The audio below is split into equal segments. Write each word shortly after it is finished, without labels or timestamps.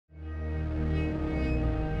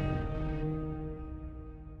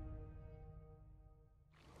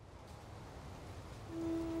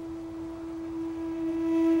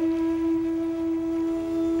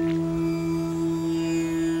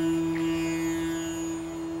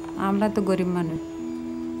আমরা তো গরিব মানুষ।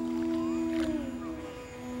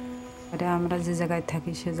 আরে আমরা যে জায়গায়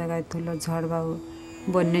থাকি সে জায়গায় তুলো ঝড় বা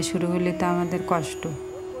বন্যা শুরু হলে তো আমাদের কষ্ট।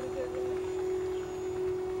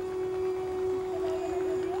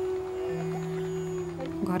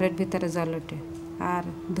 ঘরের ভিতরে জল ওঠে, আর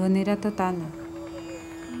ধনীরা তো তা না।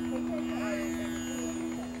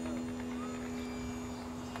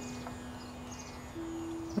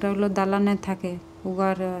 ওরা হলো দালানে থাকে,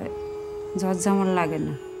 উগার ঝড় যেমন লাগে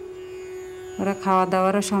না, ওরা খাওয়া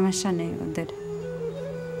দাওয়ারও সমস্যা নেই ওদের।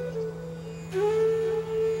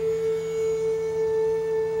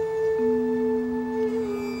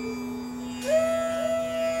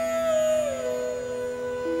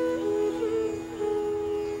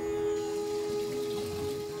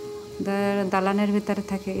 দালানের ভিতরে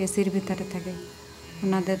থাকে, এসির ভিতরে থাকে,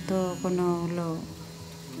 ওনাদের তো কোনো হলো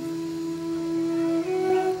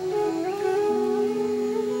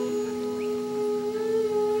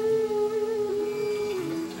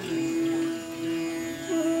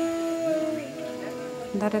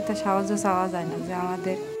ধরে তো সাহায্য চাওয়া যায় না যে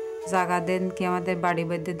আমাদের জায়গা দেন কি আমাদের বাড়ি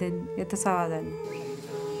বেঁধে দেন, এ তো চাওয়া যায় না।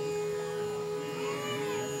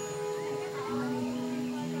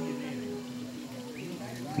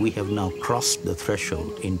 We have now crossed the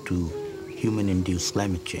threshold into human-induced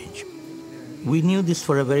climate change. We knew this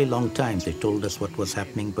for a very long time. They told us what was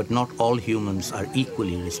happening, but not all humans are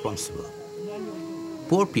equally responsible.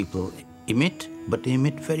 Poor people emit, but they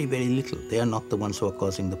emit very, very little. They are not the ones who are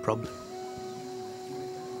causing the problem.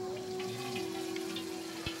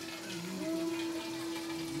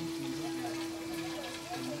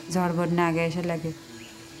 ঝড় বন্যা আগে এসে লাগে,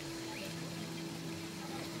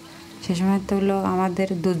 সে সময় তো হলো আমাদের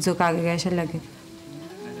দুর্যোগ আগে এসে লাগে।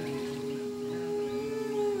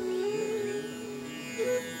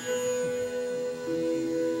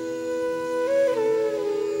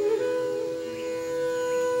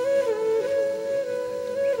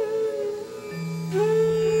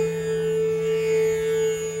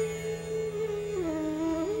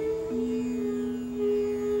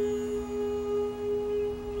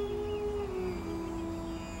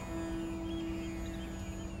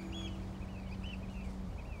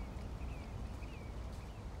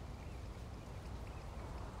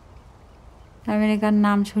 আমেরিকার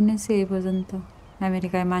নাম শুনেছি এই পর্যন্ত।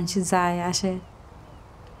 আমেরিকায় মানুষ যায় আসে,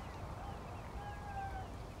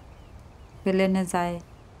 প্লেনে যায়,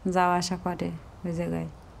 যাওয়া আসা করে ওই জায়গায়।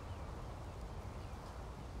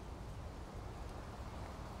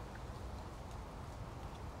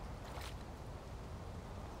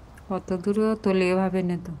 অত দূরও তলীয় ভাবে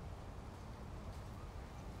নিত।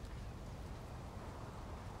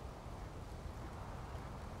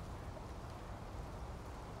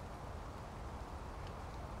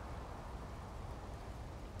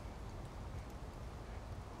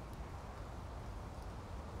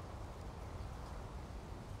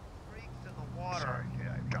 Sorry,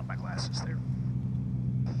 yeah, I dropped my glasses there.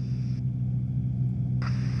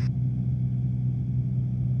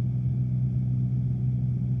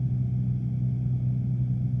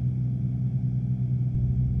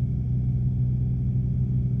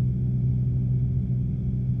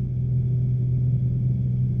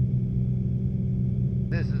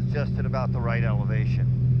 This is just at about the right elevation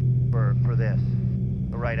for this,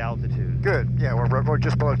 the right altitude. Good, yeah, we're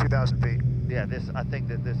just below 2,000 feet. Yeah, I think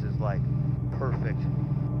that this is like perfect.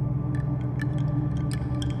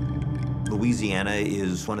 Louisiana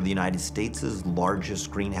is one of the United States' largest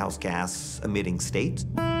greenhouse gas emitting states.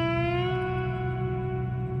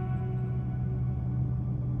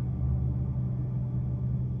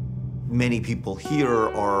 Many people here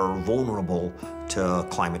are vulnerable to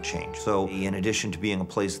climate change. So in addition to being a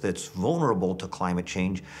place that's vulnerable to climate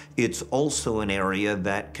change, it's also an area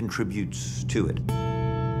that contributes to it.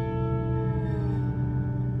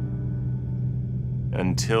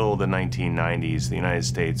 Until the 1990s, the United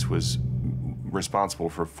States was responsible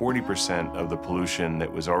for 40% of the pollution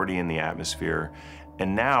that was already in the atmosphere. And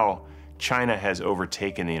now China has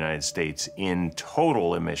overtaken the United States in total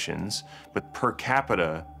emissions, but per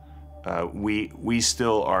capita, we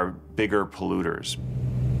still are bigger polluters.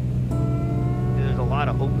 There's a lot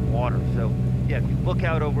of open water. So yeah, if you look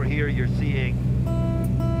out over here, you're seeing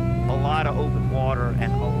a lot of open water,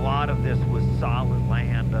 and a lot of this was solid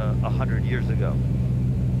land 100 years ago.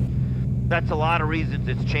 That's a lot of reasons.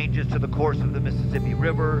 It's changes to the course of the Mississippi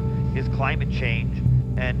River, is climate change,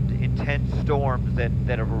 and intense storms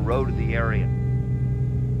that have eroded the area.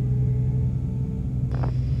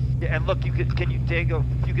 Yeah, and look, you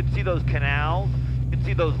can see those canals. You can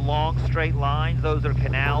see those long straight lines. Those are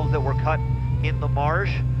canals that were cut in the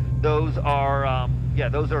marsh. Those are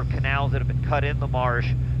canals that have been cut in the marsh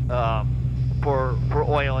for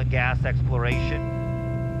oil and gas exploration.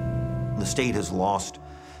 The state has lost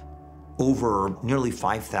over nearly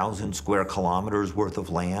 5,000 square kilometers worth of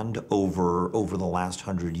land over the last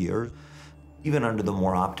 100 years. Even under the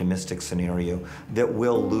more optimistic scenario, that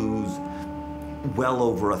we'll lose well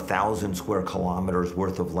over 1,000 square kilometers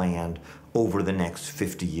worth of land over the next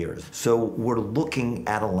 50 years. So we're looking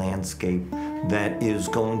at a landscape that is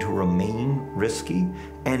going to remain risky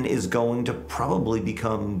and is going to probably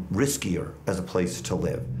become riskier as a place to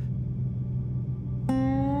live.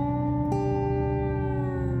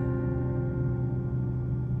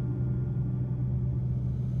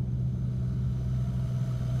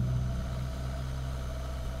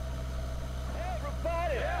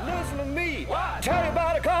 Tell you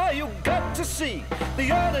about a car you got to see.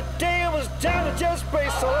 The other day I was down at Just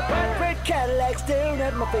Brace, saw a bright red Cadillac staring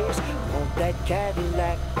at my face. Want that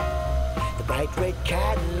Cadillac, the bright red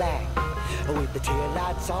Cadillac, with the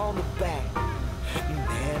taillights on the back.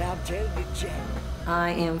 Man, I'm telling you, Jack. I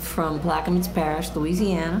am from Plaquemines Parish,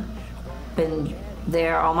 Louisiana. Been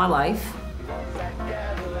there all my life.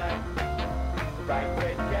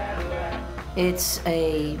 It's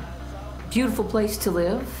a beautiful place to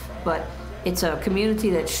live, but it's a community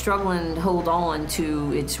that's struggling to hold on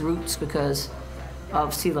to its roots because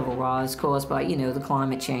of sea level rise caused by, you know, the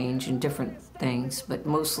climate change and different things. But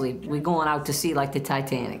mostly, we're going out to sea like the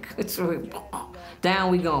Titanic. It's really, down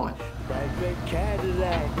we going.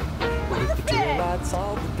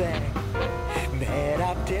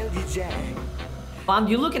 Well,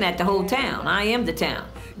 you're looking at the whole town. I am the town.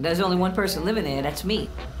 There's only one person living there, that's me.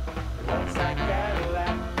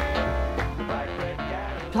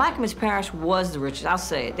 Plaquemines Parish was the richest, I'll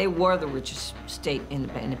say it. They were the richest state in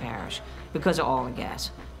the parish because of oil and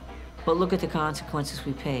gas. But look at the consequences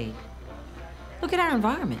we paid. Look at our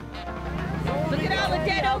environment. Look at all the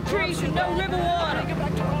dead oak trees with no river water.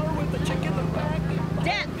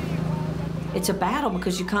 Death. It's a battle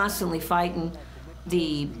because you're constantly fighting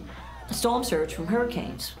the storm surge from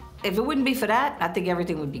hurricanes. If it wouldn't be for that, I think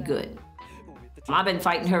everything would be good. I've been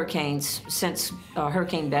fighting hurricanes since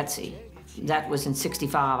Hurricane Betsy. That was in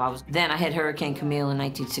 '65. Then I had Hurricane Camille in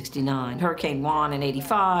 1969, Hurricane Juan in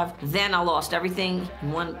 '85. Then I lost everything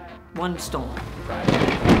in one storm.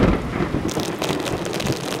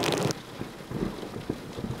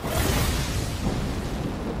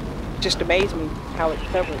 Just amazed me how it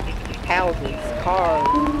covered houses,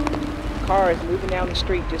 cars moving down the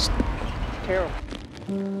street, just terrible.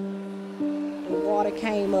 The water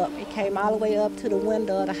came up. It came all the way up to the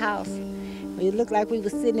window of the house. It looked like we were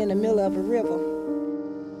sitting in the middle of a river.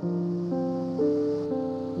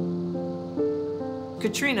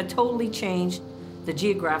 Katrina totally changed the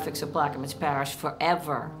geographics of Plaquemines Parish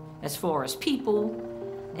forever, as far as people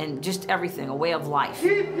and just everything, a way of life.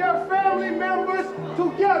 Keep your family members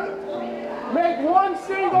together. Make one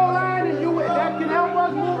single line and that can help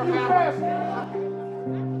us move you faster.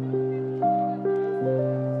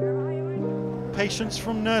 Patients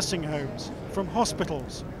from nursing homes, from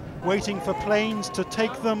hospitals, waiting for planes to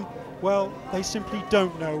take them, well, they simply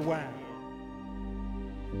don't know where.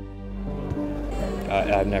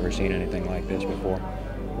 I've never seen anything like this before.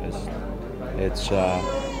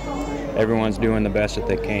 Everyone's doing the best that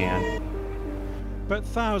they can. But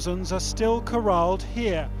thousands are still corralled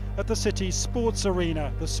here at the city's sports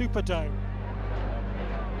arena, the Superdome.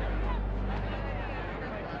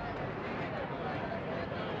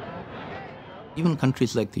 Even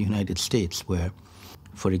countries like the United States, where,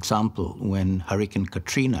 for example, when Hurricane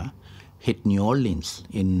Katrina hit New Orleans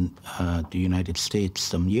in the United States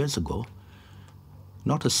some years ago,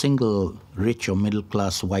 not a single rich or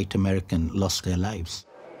middle-class white American lost their lives.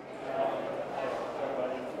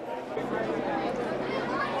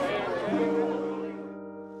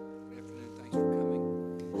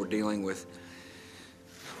 We're dealing with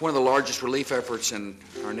one of the largest relief efforts in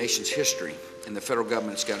our nation's history, and the federal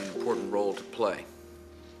government's got an important role to play.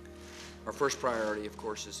 Our first priority, of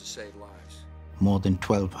course, is to save lives. More than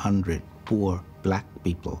 1,200 poor black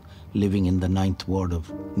people living in the 9th ward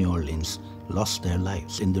of New Orleans lost their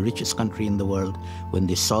lives. In the richest country in the world, when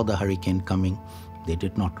they saw the hurricane coming, they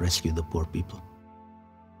did not rescue the poor people.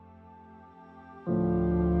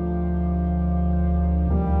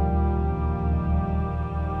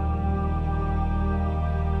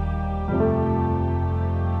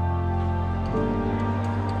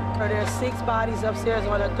 There's 6 bodies upstairs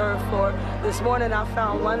on the 3rd floor. This morning I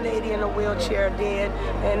found one lady in a wheelchair dead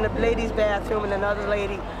in the ladies' bathroom and another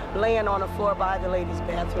lady laying on the floor by the ladies'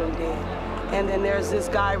 bathroom dead. And then there's this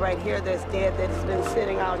guy right here that's dead that's been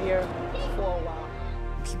sitting out here for a while.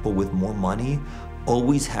 People with more money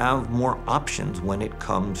always have more options when it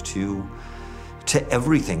comes to to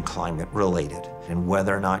everything climate related. And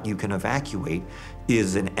whether or not you can evacuate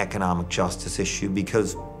is an economic justice issue,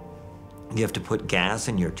 because you have to put gas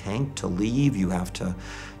in your tank to leave. You have to,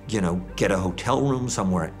 get a hotel room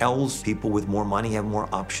somewhere else. People with more money have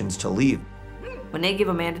more options to leave. When they give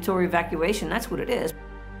a mandatory evacuation, that's what it is.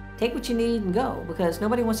 Take what you need and go, because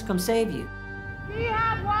nobody wants to come save you. Do you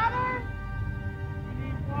have water?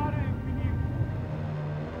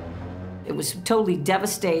 It was totally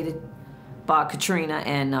devastated by Katrina,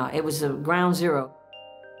 and it was a ground zero.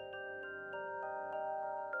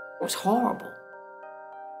 It was horrible.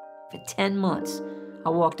 For 10 months, I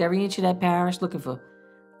walked every inch of that parish looking for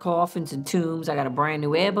coffins and tombs. I got a brand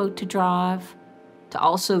new airboat to drive to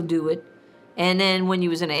also do it. And then when you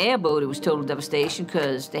was in an airboat, it was total devastation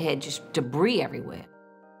because they had just debris everywhere.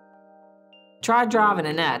 Try driving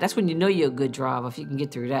in that. That's when you know you're a good driver, if you can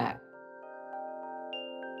get through that.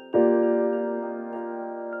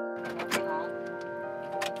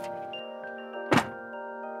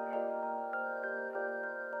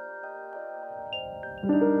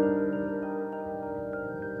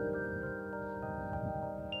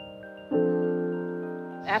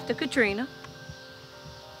 After Katrina,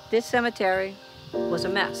 this cemetery was a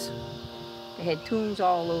mess. They had tombs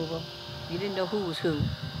all over. You didn't know who was who.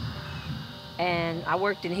 And I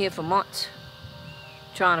worked in here for months,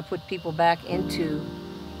 trying to put people back into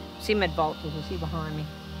cement vaults, as you see behind me,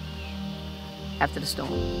 after the storm.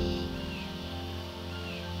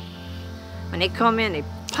 When they come in, they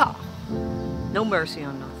pop. No mercy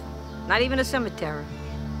on nothing. Not even a cemetery.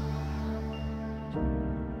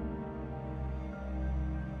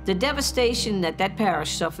 The devastation that that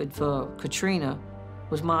parish suffered for Katrina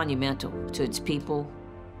was monumental to its people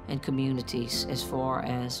and communities, as far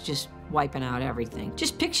as just wiping out everything.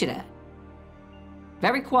 Just picture that.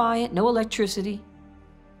 Very quiet, no electricity,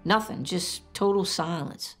 nothing, just total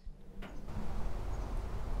silence.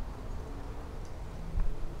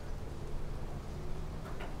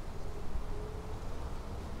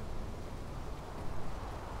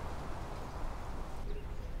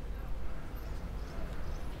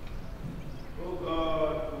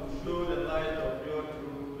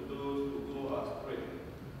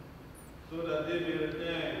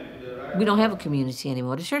 We don't have a community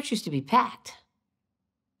anymore. The church used to be packed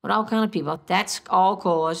with all kinds of people. That's all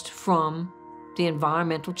caused from the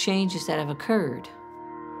environmental changes that have occurred.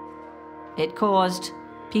 It caused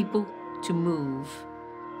people to move,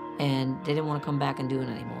 and they didn't want to come back and do it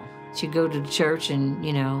anymore. So you go to the church and,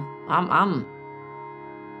 I'm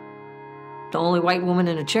the only white woman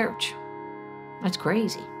in the church. That's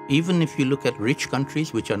crazy. Even if you look at rich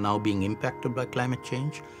countries which are now being impacted by climate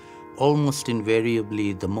change, almost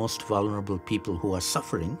invariably the most vulnerable people who are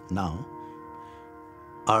suffering now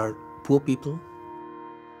are poor people.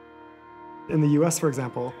 In the US, for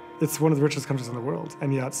example, it's one of the richest countries in the world,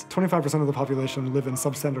 and yet 25% of the population live in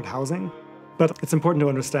substandard housing. But it's important to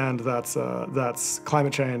understand that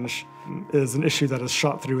climate change is an issue that is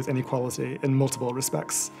shot through with inequality in multiple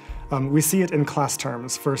respects. We see it in class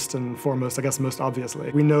terms, first and foremost, I guess most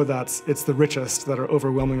obviously. We know that it's the richest that are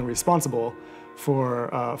overwhelmingly responsible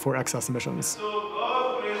for excess emissions.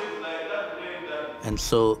 And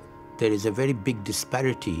so there is a very big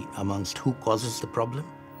disparity amongst who causes the problem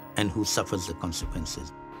and who suffers the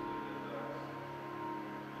consequences.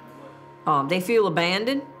 They feel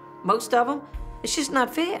abandoned, most of them. It's just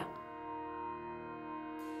not fair.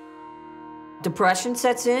 Depression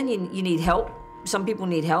sets in, you need help. Some people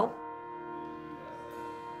need help.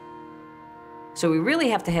 So we really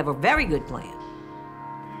have to have a very good plan.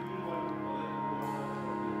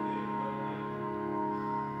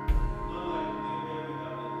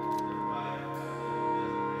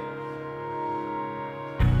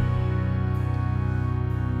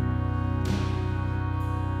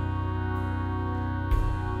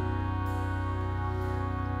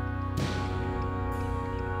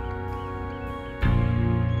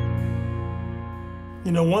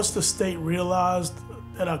 Once the state realized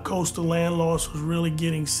that our coastal land loss was really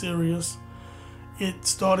getting serious, it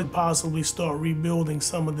started possibly rebuilding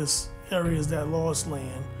some of this areas that lost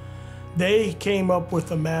land. They came up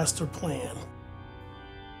with a master plan.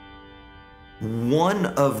 One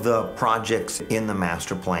of the projects in the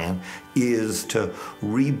master plan is to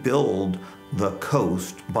rebuild the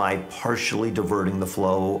coast by partially diverting the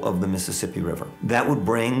flow of the Mississippi River. That would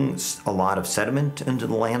bring a lot of sediment into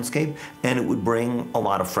the landscape, and it would bring a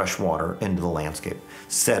lot of fresh water into the landscape.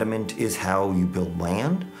 Sediment is how you build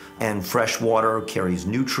land, and fresh water carries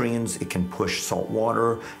nutrients. It can push salt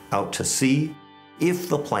water out to sea. If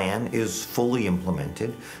the plan is fully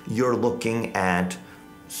implemented, you're looking at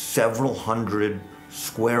several hundred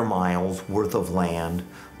square miles worth of land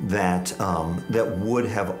that, that would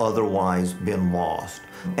have otherwise been lost.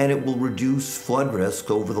 And it will reduce flood risk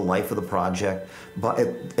over the life of the project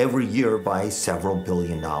every year by several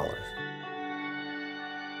 $billions.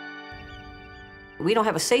 We don't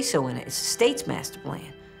have a say-so in it. It's the state's master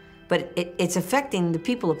plan. But it's affecting the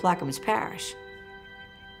people of Plaquemines Parish.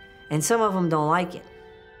 And some of them don't like it.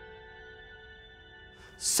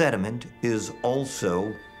 Sediment is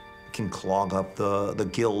also can clog up the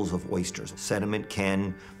gills of oysters. Sediment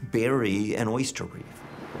can bury an oyster reef.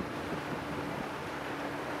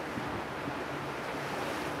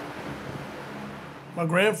 My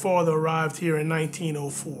grandfather arrived here in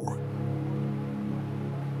 1904.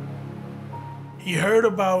 He heard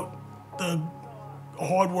about the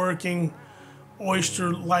hardworking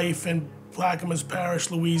oyster life in Plaquemines Parish,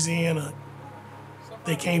 Louisiana.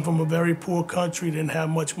 They came from a very poor country, didn't have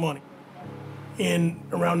much money. In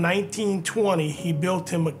around 1920, he built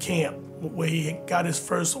him a camp where he got his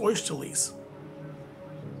first oyster lease.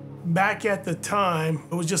 Back at the time,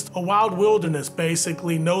 it was just a wild wilderness,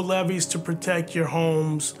 basically. No levees to protect your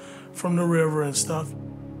homes from the river and stuff.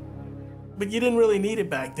 But you didn't really need it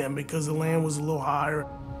back then because the land was a little higher.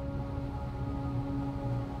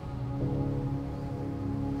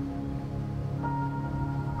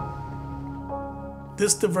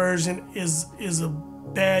 This diversion is a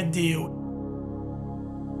bad deal.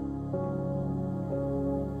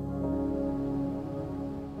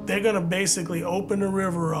 They're gonna basically open the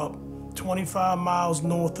river up 25 miles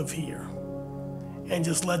north of here and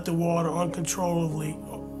just let the water uncontrollably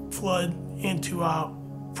flood into our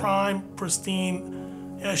prime,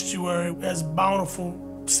 pristine estuary as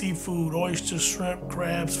bountiful seafood, oysters, shrimp,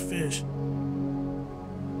 crabs, fish.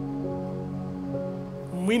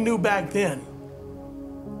 We knew back then,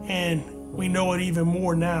 and we know it even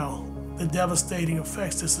more now, the devastating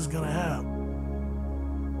effects this is gonna have.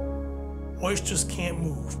 Oysters can't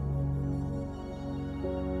move.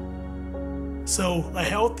 So a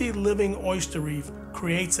healthy living oyster reef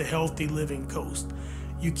creates a healthy living coast.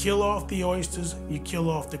 You kill off the oysters, you kill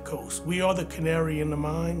off the coast. We are the canary in the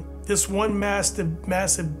mine. This one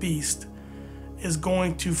massive beast is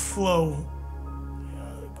going to flow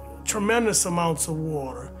tremendous amounts of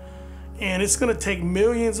water. And it's gonna take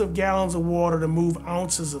millions of gallons of water to move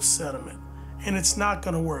ounces of sediment. And it's not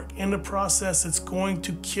gonna work. In the process, it's going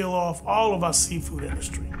to kill off all of our seafood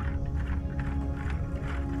industry.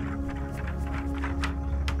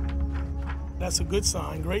 That's a good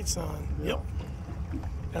sign, great sign. Yep.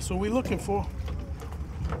 That's what we're looking for.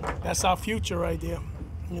 That's our future right there,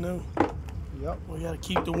 you know? Yep. We gotta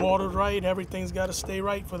keep the water right, everything's gotta stay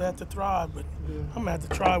right for that to thrive, but I'm gonna have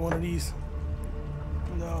to try one of these.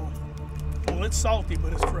 No. Well, it's salty,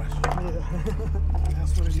 but it's fresh. Yeah.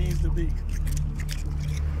 That's what it needs to be.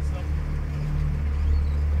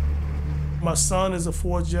 My son is a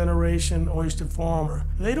fourth-generation oyster farmer.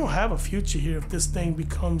 They don't have a future here if this thing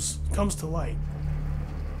comes to light.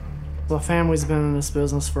 The family's been in this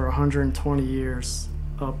business for 120 years,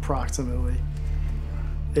 approximately.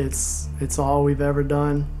 It's all we've ever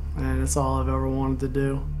done, and it's all I've ever wanted to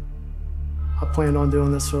do. I planned on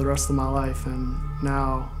doing this for the rest of my life, and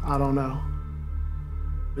now I don't know.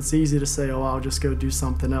 It's easy to say, oh, I'll just go do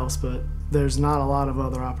something else, but there's not a lot of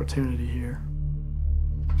other opportunity here.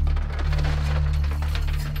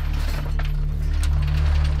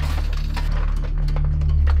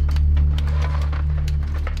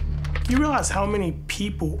 You realize how many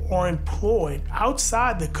people are employed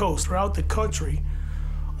outside the coast, throughout the country,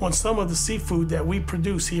 on some of the seafood that we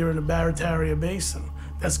produce here in the Barataria Basin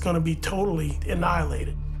that's gonna be totally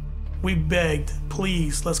annihilated. We begged,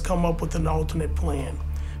 please, let's come up with an alternate plan,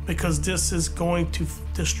 because this is going to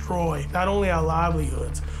destroy not only our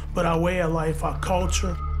livelihoods, but our way of life, our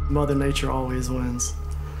culture. Mother Nature always wins,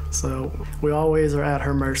 so we always are at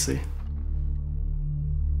her mercy.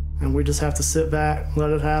 And we just have to sit back,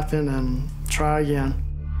 let it happen, and try again.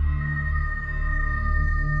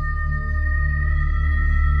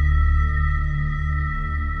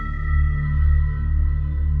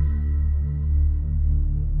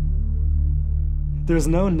 There's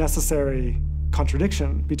no necessary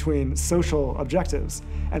contradiction between social objectives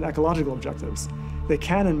and ecological objectives. They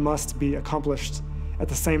can and must be accomplished at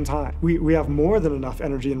the same time. We have more than enough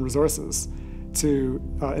energy and resources to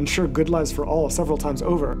ensure good lives for all several times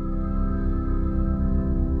over.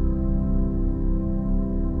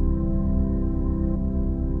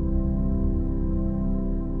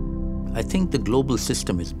 I think the global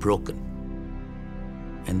system is broken,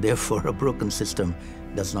 and therefore a broken system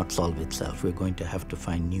does not solve itself. We're going to have to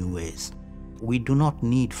find new ways. We do not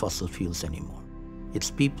need fossil fuels anymore.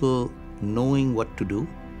 It's people knowing what to do,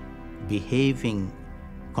 behaving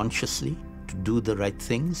consciously, to do the right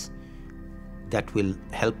things, that will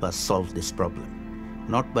help us solve this problem,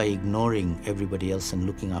 not by ignoring everybody else and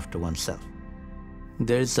looking after oneself.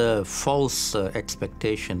 There's a false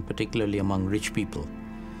expectation, particularly among rich people,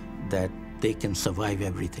 that they can survive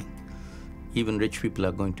everything. Even rich people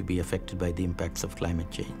are going to be affected by the impacts of climate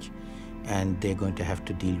change, and they're going to have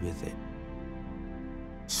to deal with it.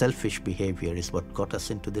 Selfish behavior is what got us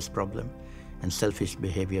into this problem, and selfish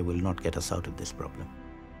behavior will not get us out of this problem.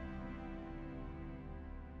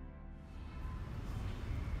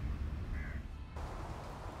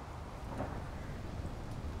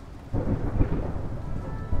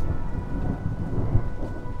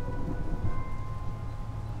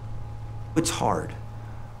 It's hard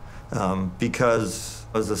because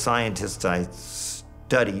as a scientist, I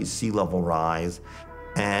study sea level rise,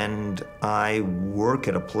 and I work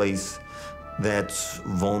at a place that's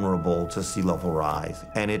vulnerable to sea level rise,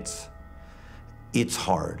 and it's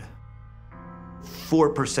hard.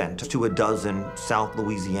 4% to a dozen South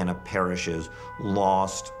Louisiana parishes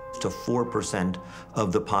lost to 4%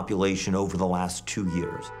 of the population over the last 2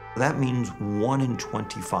 years. That means 1 in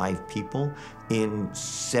 25 people in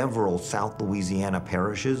several South Louisiana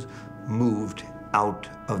parishes moved out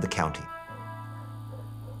of the county.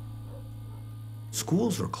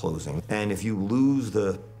 Schools are closing, and if you lose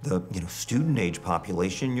the student age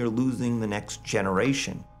population, you're losing the next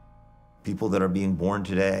generation. People that are being born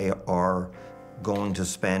today are going to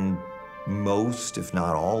spend most, if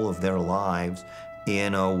not all, of their lives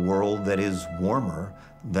in a world that is warmer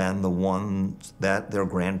than the ones that their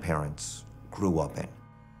grandparents grew up in.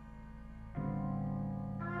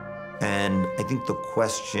 And I think the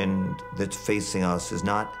question that's facing us is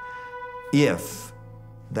not if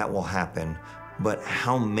that will happen, but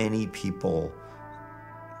how many people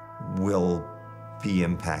will be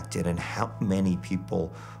impacted and how many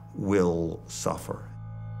people will suffer.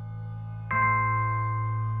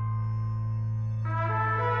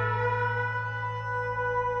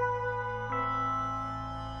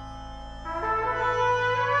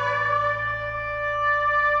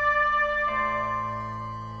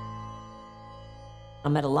 I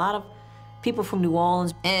met a lot of people from New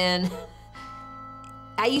Orleans, and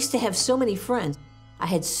I used to have so many friends. I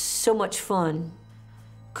had so much fun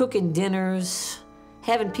cooking dinners,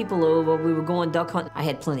 having people over. We were going duck hunting. I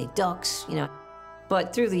had plenty of ducks, you know.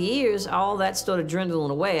 But through the years, all that started dwindling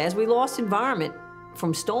away. As we lost environment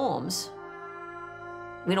from storms,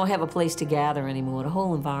 we don't have a place to gather anymore. The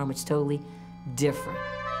whole environment's totally different.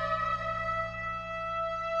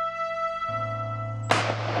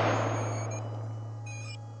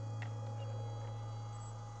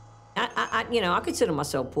 I consider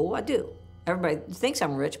myself poor. I do. Everybody thinks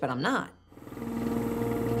I'm rich, but I'm not.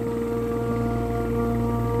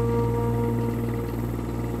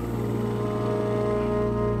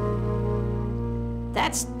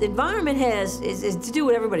 The environment is to do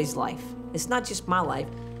with everybody's life. It's not just my life.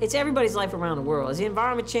 It's everybody's life around the world. As the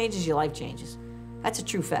environment changes, your life changes. That's a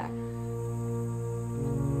true fact.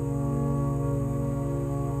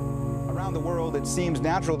 Around the world, it seems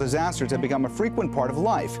natural disasters have become a frequent part of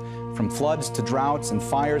life. From floods to droughts and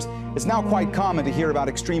fires, it's now quite common to hear about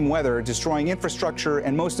extreme weather destroying infrastructure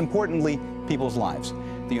and, most importantly, people's lives.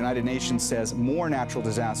 The United Nations says more natural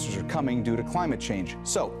disasters are coming due to climate change.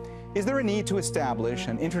 So, is there a need to establish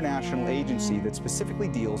an international agency that specifically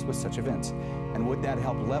deals with such events? And would that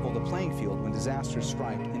help level the playing field when disasters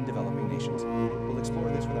strike in developing nations? We'll explore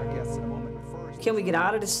this with our guests in a moment. But first, can we get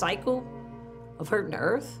out of this cycle of hurting the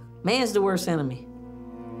earth? Man's the worst enemy.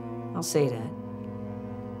 I'll say that.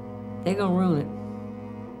 They're gonna ruin it.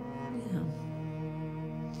 Yeah.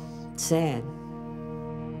 It's sad.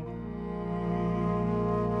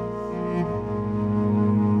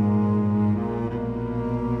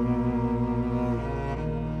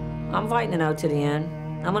 I'm fighting it out to the end.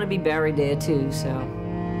 I'm gonna be buried there too, so.